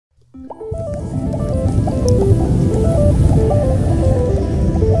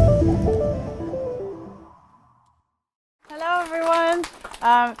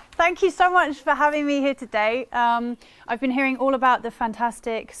thank you so much for having me here today. I've been hearing all about the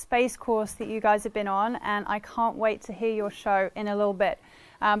fantastic space course that you guys have been on, and I can't wait to hear your show in a little bit.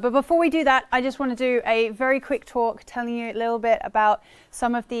 But before we do that, I just want to do a very quick talk telling you a little bit about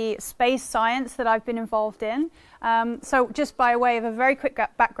some of the space science that I've been involved in. So just by way of a very quick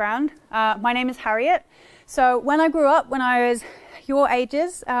background, my name is Harriet. So when I grew up, when I was your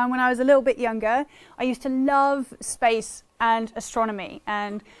ages, when I was a little bit younger, I used to love space and astronomy.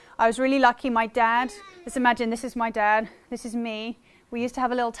 And I was really lucky. My dad, let's imagine this is my dad, this is me. We used to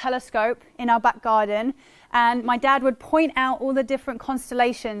have a little telescope in our back garden, and my dad would point out all the different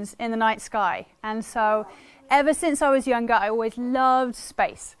constellations in the night sky. And so ever since I was younger, I always loved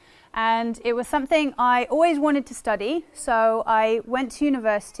space. And it was something I always wanted to study. So I went to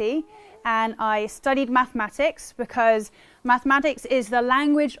university and I studied mathematics, because mathematics is the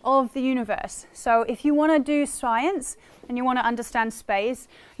language of the universe. So if you want to do science and you want to understand space,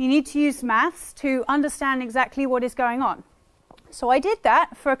 you need to use maths to understand exactly what is going on. So I did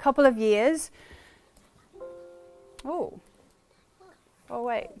that for a couple of years. Oh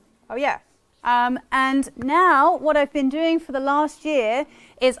wait. Oh yeah. And now what I've been doing for the last year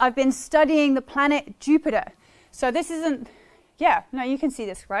is I've been studying the planet Jupiter. So this isn't, yeah, no, you can see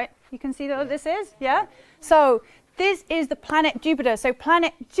this, right? You can see what this is, yeah? So this is the planet Jupiter. So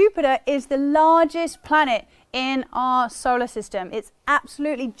planet Jupiter is the largest planet in our solar system. It's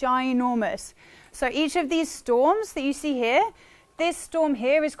absolutely ginormous. So each of these storms that you see here, this storm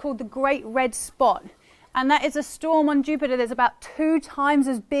here is called the Great Red Spot. And that is a storm on Jupiter that's about 2 times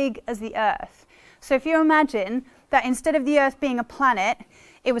as big as the Earth. So if you imagine that instead of the Earth being a planet,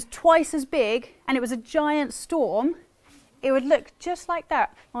 it was twice as big and it was a giant storm, it would look just like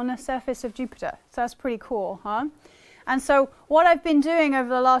that on the surface of Jupiter. So that's pretty cool, huh? And so what I've been doing over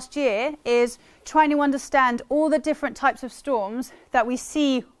the last year is trying to understand all the different types of storms that we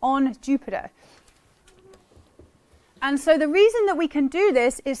see on Jupiter. And so the reason that we can do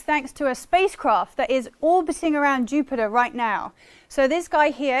this is thanks to a spacecraft that is orbiting around Jupiter right now. So this guy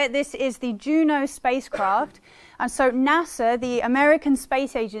here, this is the Juno spacecraft. And so NASA, the American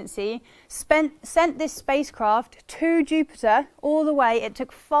Space Agency, sent this spacecraft to Jupiter all the way. It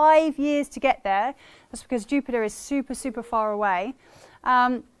took 5 years to get there. That's because Jupiter is super, super far away.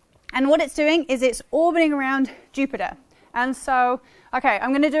 And what it's doing is it's orbiting around Jupiter. And so, okay,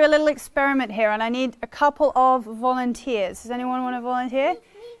 I'm going to do a little experiment here, and I need a couple of volunteers. Does anyone want to volunteer?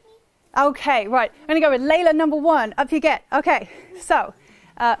 Okay, right. I'm going to go with Layla number 1. Up you get. Okay, so,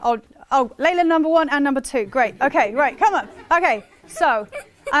 Layla number 1 and number 2. Great. Okay, right, come on. Okay, so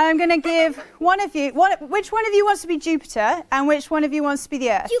I'm going to give one of you, which one of you wants to be Jupiter, and which one of you wants to be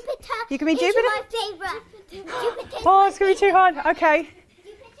the Earth? Jupiter. You can be Jupiter? My favorite. Jupiter. Oh, it's going to be too hard. Okay.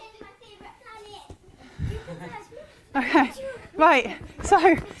 Jupiter is my favorite planet. Okay, right,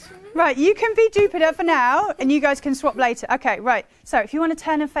 so, right, you can be Jupiter for now, and you guys can swap later. Okay, right, so if you want to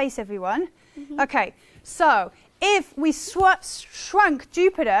turn and face everyone. Okay, so if we shrunk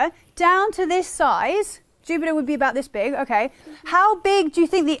Jupiter down to this size, Jupiter would be about this big, okay. How big do you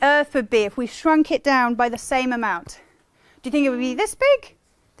think the Earth would be if we shrunk it down by the same amount? Do you think it would be this big,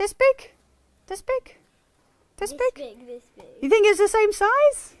 this big, this big, this big? This big. You think it's the same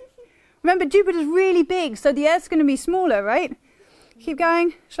size? Remember, Jupiter's really big, so the Earth's going to be smaller, right? Keep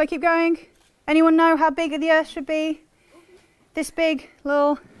going. Should I keep going? Anyone know how big the Earth should be? This big,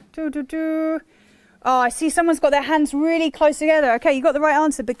 little, Oh, I see someone's got their hands really close together. Okay, you got the right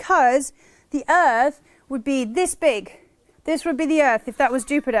answer, because the Earth would be this big. This would be the Earth if that was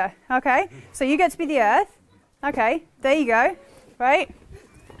Jupiter. Okay, so you get to be the Earth. Okay, there you go. Right?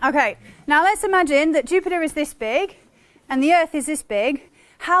 Okay, now let's imagine that Jupiter is this big and the Earth is this big.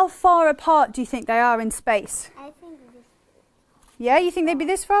 How far apart do you think they are in space? I think this. Yeah, you think they'd be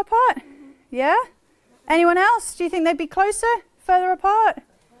this far apart? Yeah? Anyone else? Do you think they'd be closer? Further apart?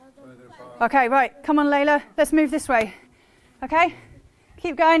 Okay, right. Come on, Layla. Let's move this way. Okay?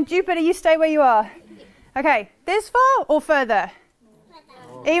 Keep going. Jupiter, you stay where you are. Okay, this far or further?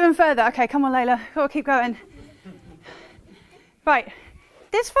 Even further. Okay, come on, Layla. Oh, keep going. Right.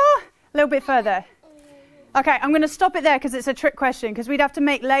 This far? A little bit further. Okay, I'm going to stop it there because it's a trick question, because we'd have to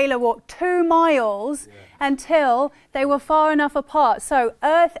make Layla walk 2 miles until they were far enough apart. So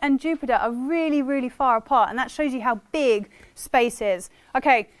Earth and Jupiter are really, really far apart, and that shows you how big space is.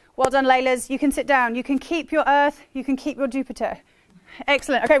 Okay, well done, Laylas. You can sit down. You can keep your Earth. You can keep your Jupiter.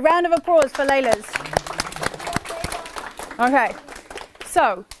 Excellent. Okay, round of applause for Laylas. Okay,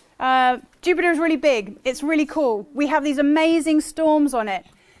 so Jupiter is really big. It's really cool. We have these amazing storms on it.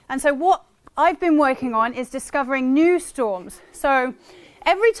 And so what I've been working on is discovering new storms. So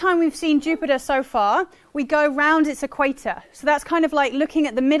every time we've seen Jupiter so far, we go round its equator. So that's kind of like looking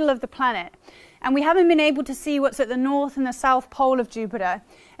at the middle of the planet. And we haven't been able to see what's at the north and the south pole of Jupiter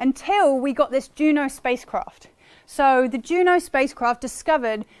until we got this Juno spacecraft. So the Juno spacecraft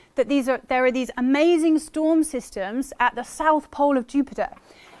discovered that there are these amazing storm systems at the south pole of Jupiter.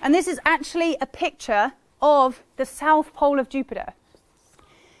 And this is actually a picture of the south pole of Jupiter.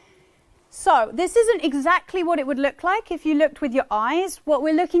 So this isn't exactly what it would look like if you looked with your eyes. What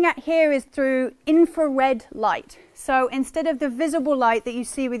we're looking at here is through infrared light. So instead of the visible light that you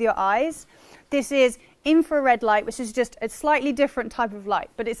see with your eyes, this is infrared light, which is just a slightly different type of light,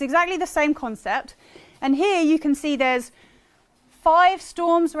 but it's exactly the same concept. And here you can see there's 5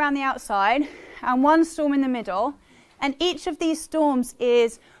 storms around the outside and 1 storm in the middle, and each of these storms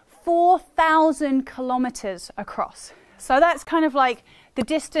is 4,000 kilometers across. So that's kind of like the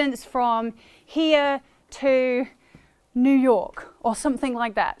distance from here to New York or something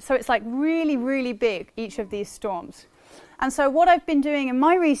like that. So it's like really, really big, each of these storms. And so what I've been doing in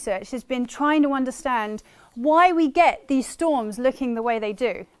my research has been trying to understand why we get these storms looking the way they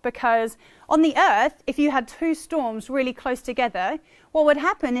do. Because on the Earth, if you had 2 storms really close together, what would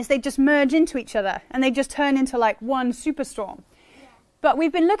happen is they'd just merge into each other and they'd just turn into like one superstorm. But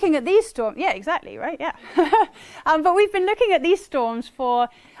we've been looking at these storms, yeah, exactly, right, yeah. But we've been looking at these storms for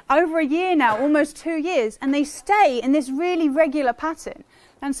over a year now, almost 2 years, and they stay in this really regular pattern.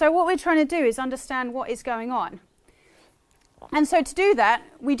 And so what we're trying to do is understand what is going on. And so to do that,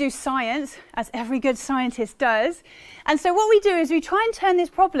 we do science, as every good scientist does. And so what we do is we try and turn this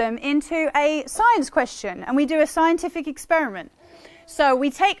problem into a science question, and we do a scientific experiment. So we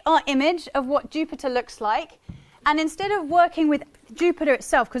take our image of what Jupiter looks like, and instead of working with Jupiter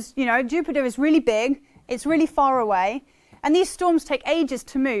itself, because, you know, Jupiter is really big, it's really far away, and these storms take ages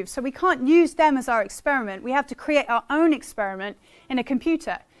to move, so we can't use them as our experiment. We have to create our own experiment in a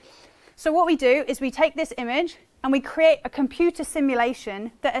computer. So what we do is we take this image, and we create a computer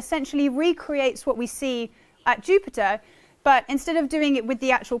simulation that essentially recreates what we see at Jupiter, but instead of doing it with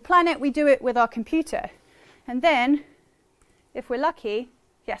the actual planet, we do it with our computer. And then, if we're lucky,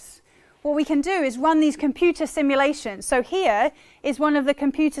 yes, what we can do is run these computer simulations. So here is one of the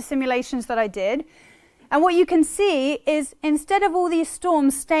computer simulations that I did. And what you can see is instead of all these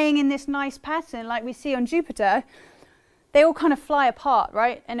storms staying in this nice pattern like we see on Jupiter, they all kind of fly apart,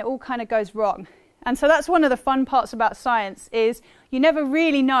 right? And it all kind of goes wrong. And so that's one of the fun parts about science, is you never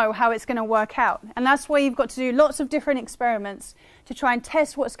really know how it's going to work out. And that's why you've got to do lots of different experiments to try and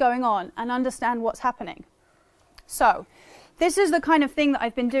test what's going on and understand what's happening. So this is the kind of thing that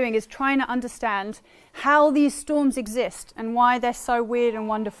I've been doing, is trying to understand how these storms exist and why they're so weird and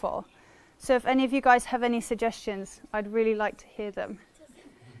wonderful. So if any of you guys have any suggestions, I'd really like to hear them.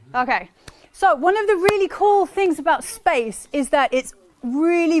 Okay, so one of the really cool things about space is that it's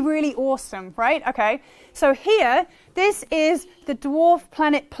really, really awesome, right? Okay, so here, this is the dwarf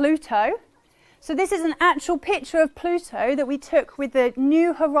planet Pluto. So this is an actual picture of Pluto that we took with the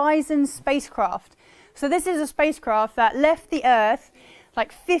New Horizons spacecraft. So this is a spacecraft that left the Earth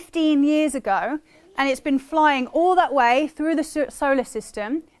like 15 years ago, and it's been flying all that way through the solar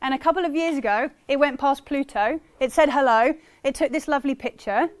system. And a couple of years ago, it went past Pluto. It said hello. It took this lovely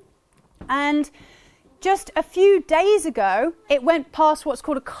picture. And just a few days ago, it went past what's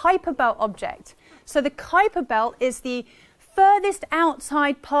called a Kuiper Belt object. So the Kuiper Belt is the furthest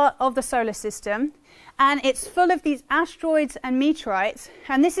outside part of the solar system, and it's full of these asteroids and meteorites,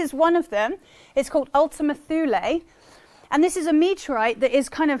 and this is one of them. It's called Ultima Thule, and this is a meteorite that is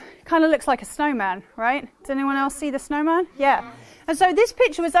kind of looks like a snowman, right? Does anyone else see the snowman? Yeah. And so this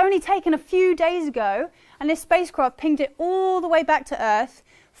picture was only taken a few days ago, and this spacecraft pinged it all the way back to Earth,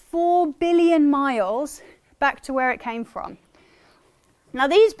 4 billion miles back to where it came from. Now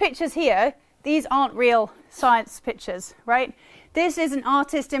these pictures here, these aren't real science pictures, right? This is an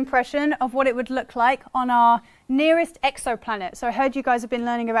artist impression of what it would look like on our nearest exoplanet. So I heard you guys have been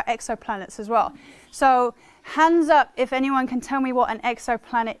learning about exoplanets as well. So hands up if anyone can tell me what an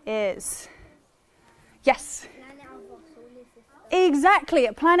exoplanet is. Yes? Exactly,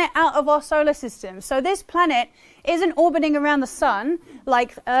 a planet out of our solar system. So this planet isn't orbiting around the sun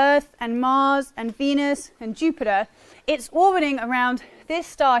like Earth and Mars and Venus and Jupiter. It's orbiting around this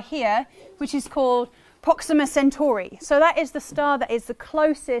star here, which is called Proxima Centauri. So that is the star that is the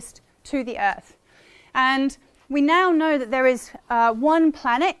closest to the Earth. And we now know that there is one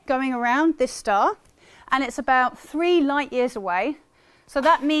planet going around this star, and it's about 3 light years away. So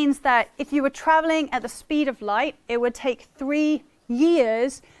that means that if you were traveling at the speed of light, it would take 3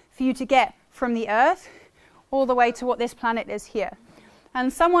 years for you to get from the Earth all the way to what this planet is here.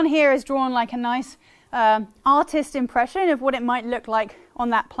 And someone here has drawn like a nice artist impression of what it might look like on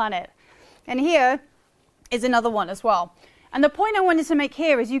that planet. And here is another one as well. And the point I wanted to make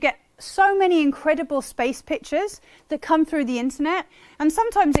here is you get so many incredible space pictures that come through the internet, and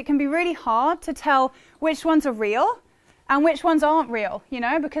sometimes it can be really hard to tell which ones are real and which ones aren't real, you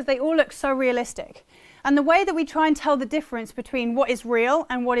know, because they all look so realistic. And the way that we try and tell the difference between what is real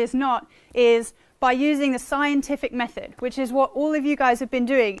and what is not is by using the scientific method, which is what all of you guys have been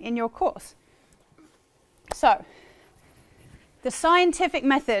doing in your course. So, the scientific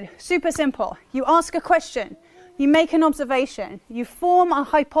method, super simple. You ask a question, you make an observation, you form a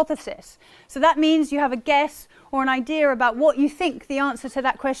hypothesis. So that means you have a guess or an idea about what you think the answer to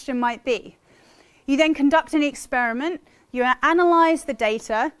that question might be. You then conduct an experiment, you analyze the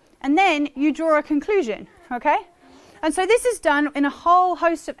data, and then you draw a conclusion, okay? And so this is done in a whole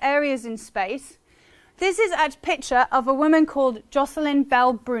host of areas in space. This is a picture of a woman called Jocelyn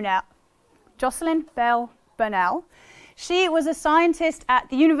Bell Burnell. Jocelyn Bell Burnell. She was a scientist at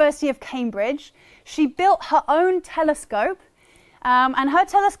the University of Cambridge. She built her own telescope, and her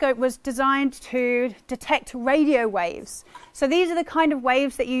telescope was designed to detect radio waves. So these are the kind of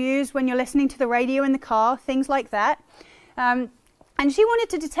waves that you use when you're listening to the radio in the car, things like that. And she wanted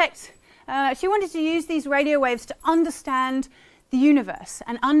to detect, she wanted to use these radio waves to understand the universe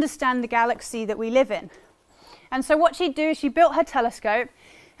and understand the galaxy that we live in. And so what she'd do is she built her telescope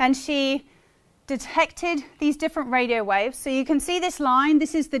and she detected these different radio waves. So you can see this line,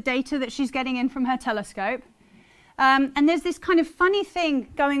 this is the data that she's getting in from her telescope. And there's this kind of funny thing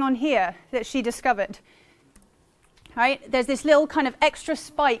going on here that she discovered. Right? There's this little kind of extra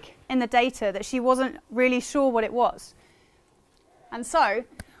spike in the data that she wasn't really sure what it was. And so,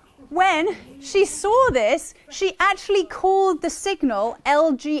 when she saw this, she actually called the signal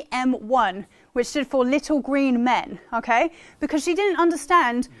LGM1, which stood for Little Green Men, okay? Because she didn't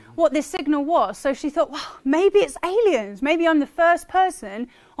understand what this signal was. So she thought, well, maybe it's aliens. Maybe I'm the first person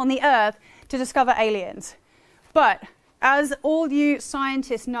on the Earth to discover aliens. But as all you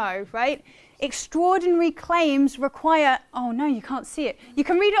scientists know, right, extraordinary claims require, oh no, you can't see it. You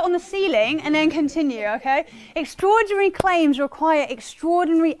can read it on the ceiling and then continue, okay? Extraordinary claims require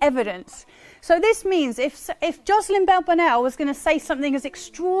extraordinary evidence. So this means if Jocelyn Bell Burnell was going to say something as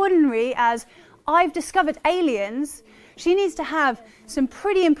extraordinary as, I've discovered aliens, she needs to have some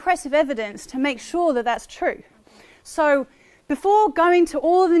pretty impressive evidence to make sure that that's true. So before going to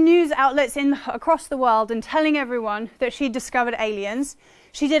all the news outlets across the world and telling everyone that she'd discovered aliens,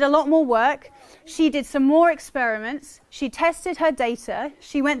 she did a lot more work. She did some more experiments. She tested her data.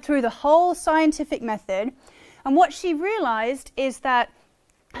 She went through the whole scientific method. And what she realized is that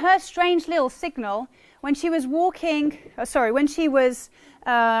her strange little signal, when she was looking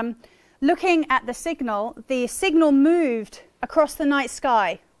at the signal moved across the night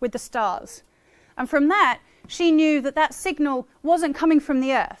sky with the stars. And from that, she knew that that signal wasn't coming from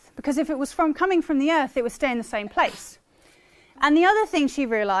the Earth, because if it was coming from the Earth, it would stay in the same place. And the other thing she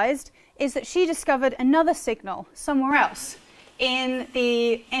realized is that she discovered another signal somewhere else in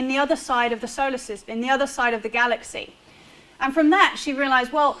the other side of the solar system, in the other side of the galaxy. And from that, she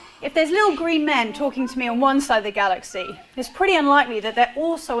realized, well, if there's little green men talking to me on one side of the galaxy, it's pretty unlikely that they're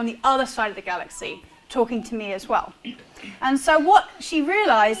also on the other side of the galaxy talking to me as well. And so what she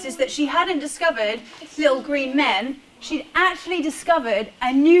realized is that she hadn't discovered little green men, she'd actually discovered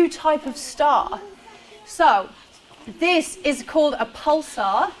a new type of star. So this is called a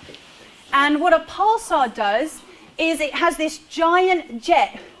pulsar, and what a pulsar does is it has this giant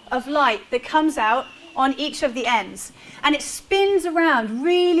jet of light that comes out on each of the ends, and it spins around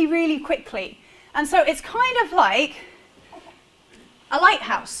really, really quickly. And so it's kind of like a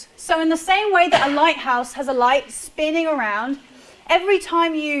lighthouse. So in the same way that a lighthouse has a light spinning around, every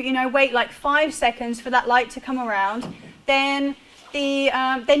time you wait like 5 seconds for that light to come around, then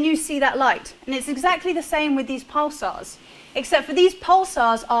you see that light. And it's exactly the same with these pulsars, except for these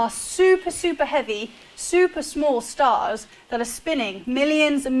pulsars are super, super heavy, super small stars that are spinning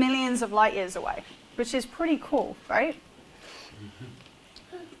millions and millions of light years away, which is pretty cool, right?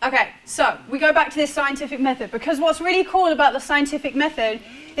 Okay, so we go back to this scientific method, because what's really cool about the scientific method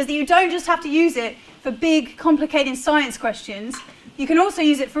is that you don't just have to use it for big, complicated science questions. You can also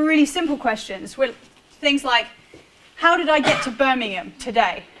use it for really simple questions, with things like, how did I get to Birmingham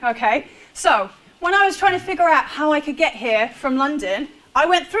today? Okay, so when I was trying to figure out how I could get here from London, I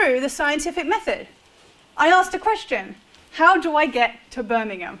went through the scientific method. I asked a question, how do I get to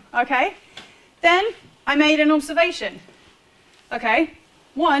Birmingham? Okay, then I made an observation. Okay,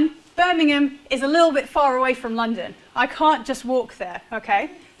 one, Birmingham is a little bit far away from London. I can't just walk there, okay?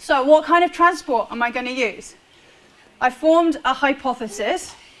 So what kind of transport am I going to use? I formed a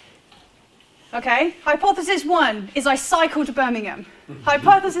hypothesis. Okay? Hypothesis 1 is I cycle to Birmingham.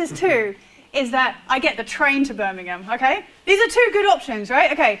 Hypothesis 2 is that I get the train to Birmingham. Okay? These are 2 good options,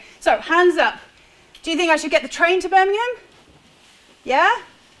 right? Okay, so hands up. Do you think I should get the train to Birmingham? Yeah?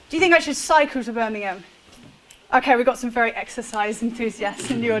 Do you think I should cycle to Birmingham? Okay, we've got some very exercise enthusiasts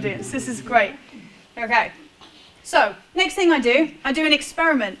in the audience. This is great. Okay. So, next thing I do an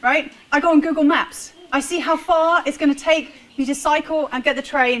experiment, right? I go on Google Maps. I see how far it's going to take me to cycle and get the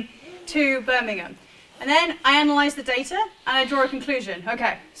train to Birmingham. And then I analyze the data and I draw a conclusion.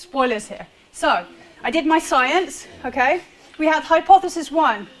 Okay, spoilers here. So, I did my science, okay? We have hypothesis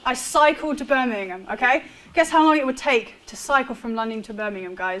 1. I cycled to Birmingham, okay? Guess how long it would take to cycle from London to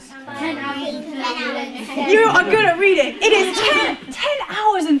Birmingham, guys? 10 hours. You are good at reading. It is 10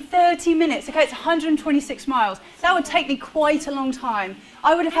 hours and 30 minutes. Okay, it's 126 miles. That would take me quite a long time.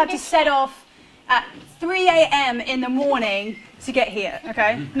 I would have had to set off at 3 a.m. in the morning to get here,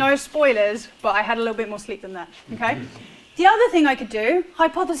 okay? No spoilers, but I had a little bit more sleep than that, okay? The other thing I could do,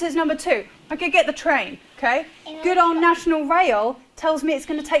 hypothesis number 2, I could get the train, okay? Good old National Rail tells me it's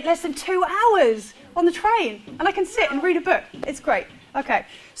going to take less than 2 hours on the train, and I can sit and read a book. It's great. Okay,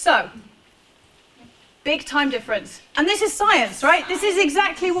 so, big time difference. And this is science, right? This is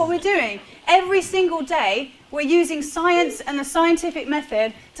exactly what we're doing. Every single day, we're using science and the scientific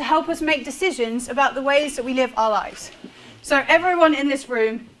method to help us make decisions about the ways that we live our lives. So everyone in this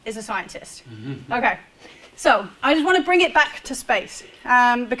room is a scientist. Okay, so I just want to bring it back to space,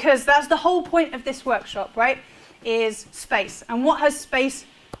 because that's the whole point of this workshop, right, is space. And what has space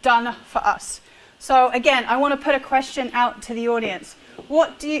done for us? So again, I want to put a question out to the audience.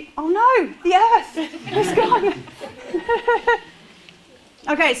 What do you... Oh no, the Earth is gone.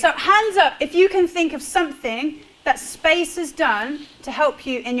 Okay, so hands up if you can think of something that space has done to help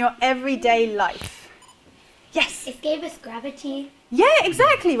you in your everyday life. Yes? It gave us gravity. Yeah,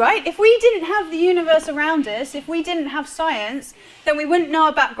 exactly, right? If we didn't have the universe around us, if we didn't have science, then we wouldn't know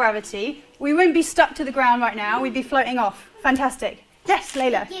about gravity. We wouldn't be stuck to the ground right now. We'd be floating off. Fantastic. Yes,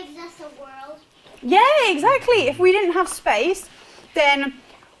 Layla? It gives us a world. Yeah, exactly. If we didn't have space, then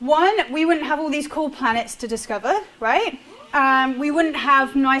 1, we wouldn't have all these cool planets to discover, right? We wouldn't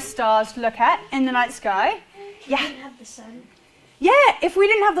have nice stars to look at in the night sky. Yeah. We didn't have the sun. Yeah, if we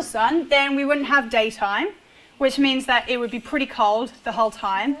didn't have the sun, then we wouldn't have daytime, which means that it would be pretty cold the whole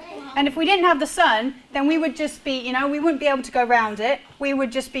time. And if we didn't have the sun, then we would just be, we wouldn't be able to go around it. We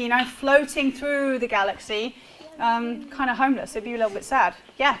would just be, floating through the galaxy, kind of homeless. It'd be a little bit sad.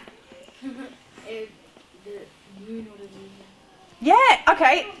 Yeah. Yeah,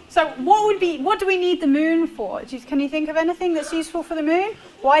 okay. So what do we need the moon for? Can you think of anything that's useful for the moon?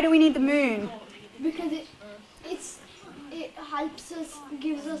 Why do we need the moon? Because it helps us,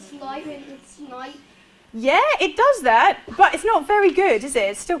 gives us light when it's night. Yeah, it does that, but it's not very good, is it?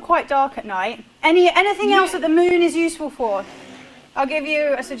 It's still quite dark at night. Anything else that the moon is useful for? I'll give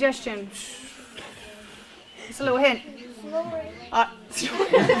you a suggestion. It's a little hint.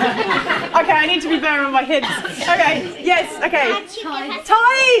 Okay, I need to be better on my hints. Okay, yes, okay.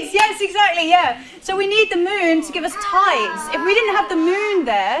 Tides, yes, exactly, yeah. So we need the moon to give us tides. If we didn't have the moon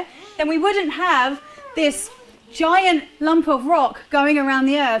there, then we wouldn't have this giant lump of rock going around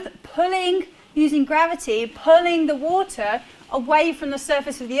the Earth, using gravity, pulling the water away from the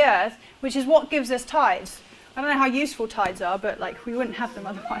surface of the Earth, which is what gives us tides. I don't know how useful tides are, but we wouldn't have them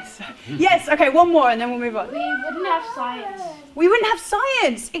otherwise. So. Yes, okay, one more and then we'll move on. We wouldn't have science. We wouldn't have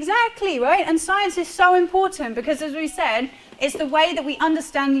science, exactly, right? And science is so important because, as we said, it's the way that we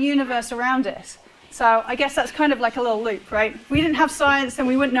understand the universe around us. So I guess that's kind of like a little loop, right? If we didn't have science, then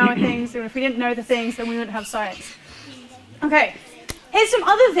we wouldn't know things, and if we didn't know the things, then we wouldn't have science. Okay, here's some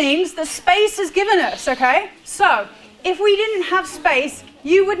other things that space has given us, okay? So, if we didn't have space,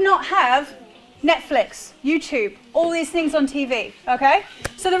 you would not have Netflix, YouTube, all these things on TV, okay?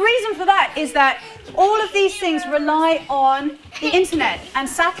 So the reason for that is that all of these things rely on the internet and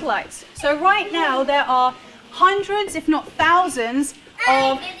satellites. So right now there are hundreds, if not thousands,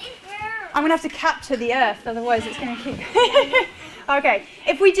 of... I'm going to have to capture the Earth, otherwise it's going to keep... Okay,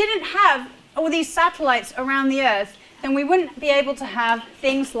 if we didn't have all these satellites around the Earth, then we wouldn't be able to have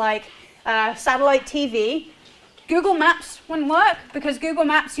things like satellite TV. Google Maps wouldn't work because Google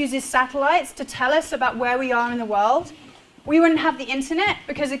Maps uses satellites to tell us about where we are in the world. We wouldn't have the internet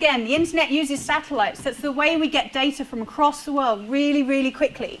because, again, the internet uses satellites. That's the way we get data from across the world really, really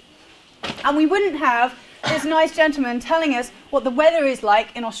quickly. And we wouldn't have this nice gentleman telling us what the weather is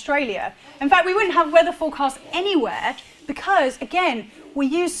like in Australia. In fact, we wouldn't have weather forecasts anywhere because, again, we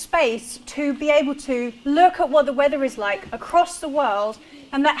use space to be able to look at what the weather is like across the world,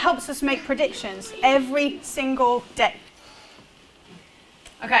 and that helps us make predictions every single day.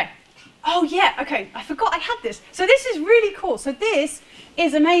 Okay, Oh yeah, okay, I forgot I had this. So this is really cool. So this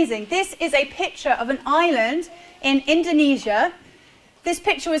is amazing. This is a picture of an island in Indonesia. This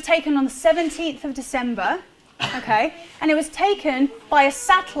picture was taken on the 17th of December, okay, and it was taken by a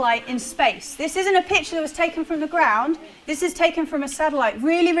satellite in space. This isn't a picture that was taken from the ground. This is taken from a satellite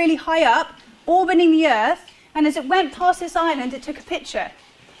really, really high up, orbiting the Earth, and as it went past this island, it took a picture.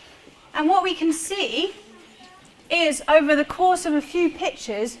 And what we can see is over the course of a few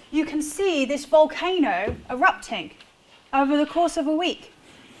pictures, you can see this volcano erupting over the course of a week.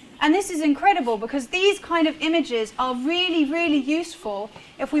 And this is incredible because these kind of images are really, really useful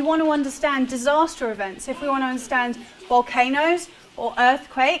if we want to understand disaster events, if we want to understand volcanoes or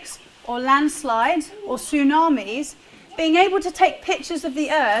earthquakes or landslides or tsunamis. Being able to take pictures of the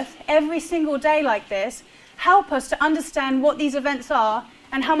Earth every single day like this help us to understand what these events are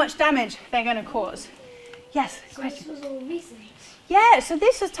and how much damage they're going to cause. Yes, question. This was all recent. Yeah, so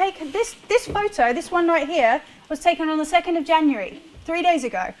this was taken, this photo, this one right here, was taken on the 2nd of January, 3 days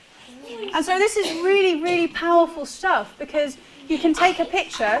ago. And so this is really, really powerful stuff because you can take a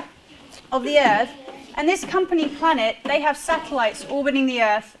picture of the Earth, and this company Planet, they have satellites orbiting the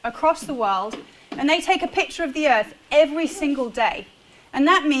Earth across the world, and they take a picture of the Earth every single day. And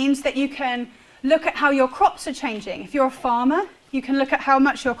that means that you can look at how your crops are changing. If you're a farmer, you can look at how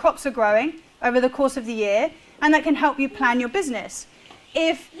much your crops are growing over the course of the year, and that can help you plan your business.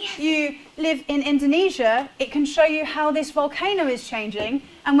 If you live in Indonesia, it can show you how this volcano is changing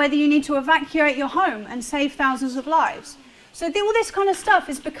and whether you need to evacuate your home and save thousands of lives. So all this kind of stuff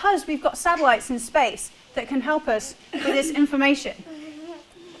is because we've got satellites in space that can help us with this information.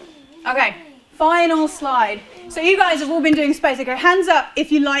 Okay, final slide. So you guys have all been doing space. Okay, hands up if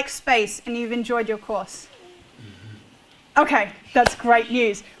you like space and you've enjoyed your course. Okay, that's great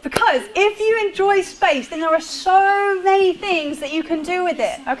news. Because if you enjoy space, then there are so many things that you can do with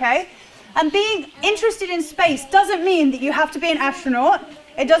it, okay? And being interested in space doesn't mean that you have to be an astronaut.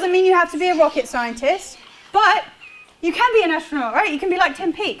 It doesn't mean you have to be a rocket scientist. But you can be an astronaut, right? You can be like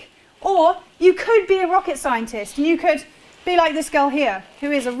Tim Peake. Or you could be a rocket scientist, and you could be like this girl here,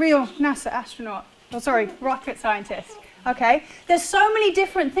 who is a real NASA astronaut. Oh, sorry, rocket scientist, okay? There's so many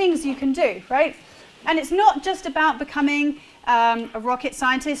different things you can do, right? And it's not just about becoming a rocket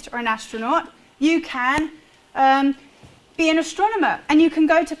scientist or an astronaut. You can be an astronomer, and you can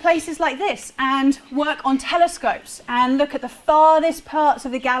go to places like this and work on telescopes and look at the farthest parts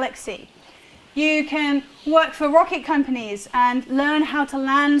of the galaxy. You can work for rocket companies and learn how to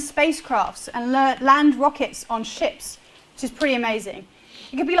land spacecrafts and land rockets on ships, which is pretty amazing.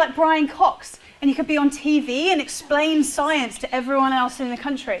 You could be like Brian Cox, and you could be on TV and explain science to everyone else in the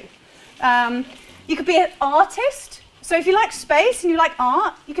country. You could be an artist. So if you like space and you like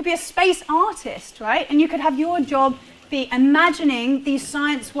art, you could be a space artist, right? And you could have your job be imagining these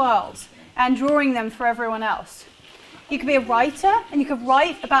science worlds and drawing them for everyone else. You could be a writer, and you could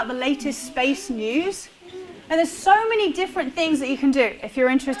write about the latest space news. And there's so many different things that you can do if you're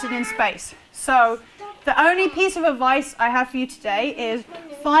interested in space. So the only piece of advice I have for you today is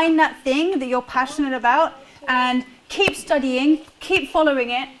find that thing that you're passionate about and keep studying, keep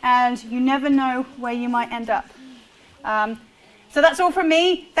following it, and you never know where you might end up. So that's all from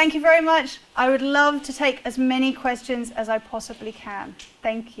me. Thank you very much. I would love to take as many questions as I possibly can.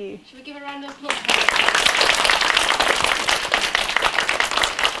 Thank you. Should we give a round of applause?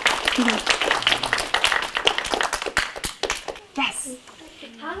 Yes.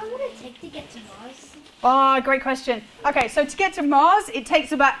 How long would it take to get to Mars? Oh, great question. Okay, so to get to Mars, it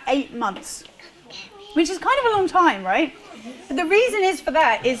takes about 8 months, which is kind of a long time, right? But the reason is for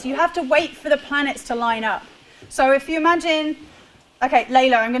that is you have to wait for the planets to line up. So if you imagine, okay,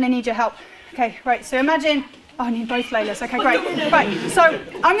 Layla, I'm going to need your help. Okay, right, so imagine, oh, I need both Laylas. Okay, great. Right, so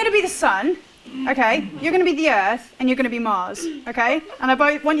I'm going to be the sun, okay? You're going to be the Earth, and you're going to be Mars, okay? And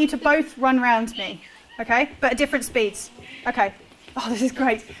I want you to both run around me, okay? But at different speeds, okay? Oh, this is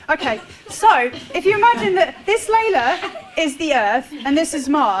great. Okay, so if you imagine that this Layla is the Earth and this is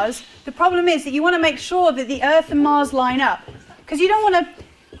Mars, the problem is that you want to make sure that the Earth and Mars line up. Because you don't want to,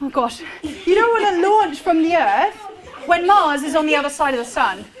 oh gosh, you don't want to launch from the Earth when Mars is on the other side of the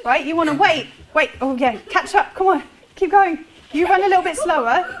sun, right? You want to wait, oh yeah, catch up, come on, keep going. You run a little bit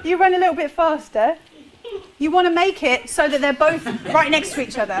slower, you run a little bit faster. You want to make it so that they're both right next to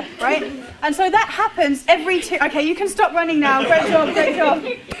each other, right? And so that happens every okay, you can stop running now. Great job, great job.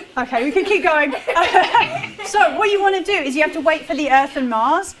 Okay, we can keep going. So what you want to do is you have to wait for the Earth and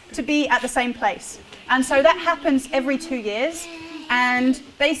Mars to be at the same place. And so that happens every 2 years. And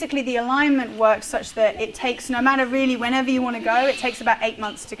basically the alignment works such that it takes, no matter really whenever you want to go, it takes about 8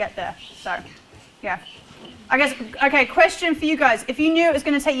 months to get there. So, yeah. I guess, okay, question for you guys. If you knew it was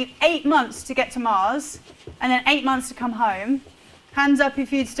going to take you 8 months to get to Mars, and then 8 months to come home, hands up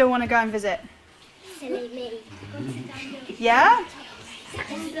if you'd still want to go and visit. Silly me. Yeah?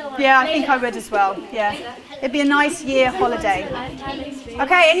 Yeah, I think I would as well. Yeah. It'd be a nice year holiday.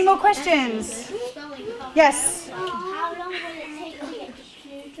 Okay, any more questions? Yes? How long will it take to get to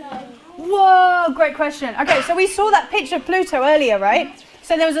Pluto? Whoa, great question. Okay, so we saw that picture of Pluto earlier, right?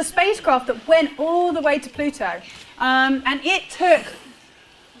 So there was a spacecraft that went all the way to Pluto. And it took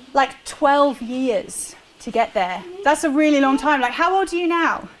like 12 years to get there. That's a really long time. Like, how old are you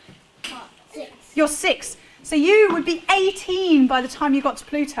now? 6. You're 6. So you would be 18 by the time you got to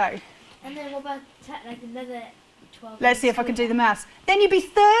Pluto. And then what about like another 12? Let's see if I can do the maths. Then you'd be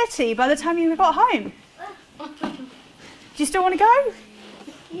 30 by the time you got home. Do you still want to go?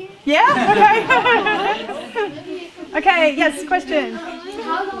 Yeah? Okay. Okay, yes, question.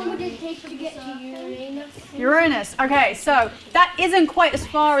 How long would it take to get to Uranus? Uranus. Okay, so that isn't quite as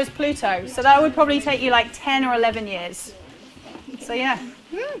far as Pluto. So that would probably take you like 10 or 11 years. So yeah.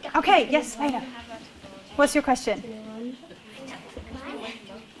 Okay, yes, later. What's your question?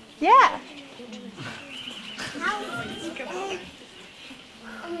 Yeah.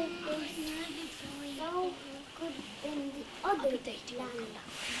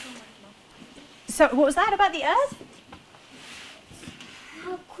 So what was that about the Earth?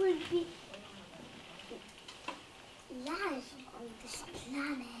 How could we live on this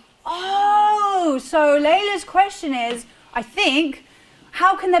planet? Oh, so Layla's question is, I think,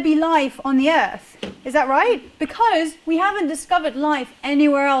 how can there be life on the Earth? Is that right? Because we haven't discovered life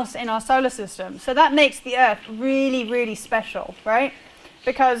anywhere else in our solar system. So that makes the Earth really, really special, right?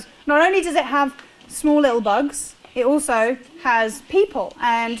 Because not only does it have small little bugs, it also has people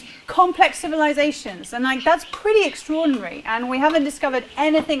and complex civilizations. And like that's pretty extraordinary. And we haven't discovered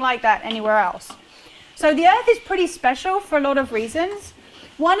anything like that anywhere else. So the Earth is pretty special for a lot of reasons.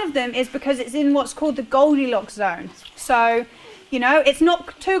 One of them is because it's in what's called the Goldilocks zone. So, you know, it's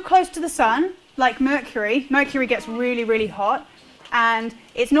not too close to the sun, like Mercury. Mercury gets really, really hot. And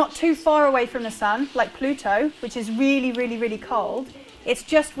it's not too far away from the sun, like Pluto, which is really, really, really cold. It's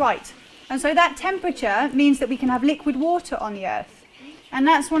just right. And so that temperature means that we can have liquid water on the Earth. And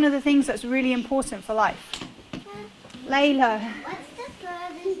that's one of the things that's really important for life. Layla. What's the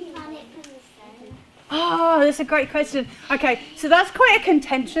furthest planet from the sun? Oh, that's a great question. Okay, so that's quite a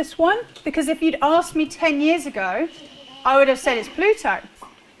contentious one, because if you'd asked me 10 years ago, I would have said it's Pluto.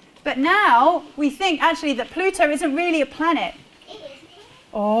 But now we think actually that Pluto isn't really a planet. It is.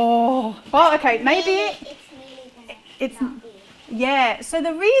 Oh, well, okay, maybe It's really yeah. So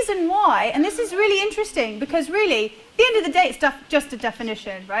the reason why, and this is really interesting, because really, at the end of the day, it's just a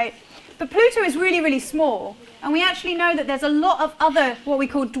definition, right? But Pluto is really, really small, and we actually know that there's a lot of other, what we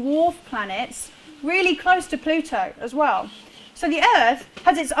call dwarf planets, really close to Pluto as well. So the Earth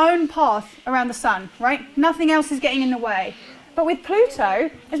has its own path around the sun, right? Nothing else is getting in the way. But with Pluto,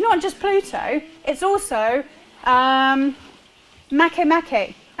 it's not just Pluto, it's also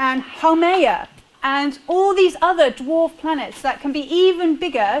Makemake and Haumea and all these other dwarf planets that can be even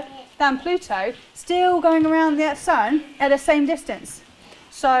bigger than Pluto, still going around the sun at the same distance.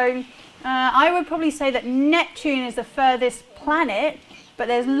 So I would probably say that Neptune is the furthest planet, but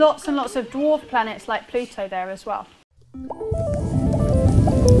there's lots and lots of dwarf planets like Pluto there as well.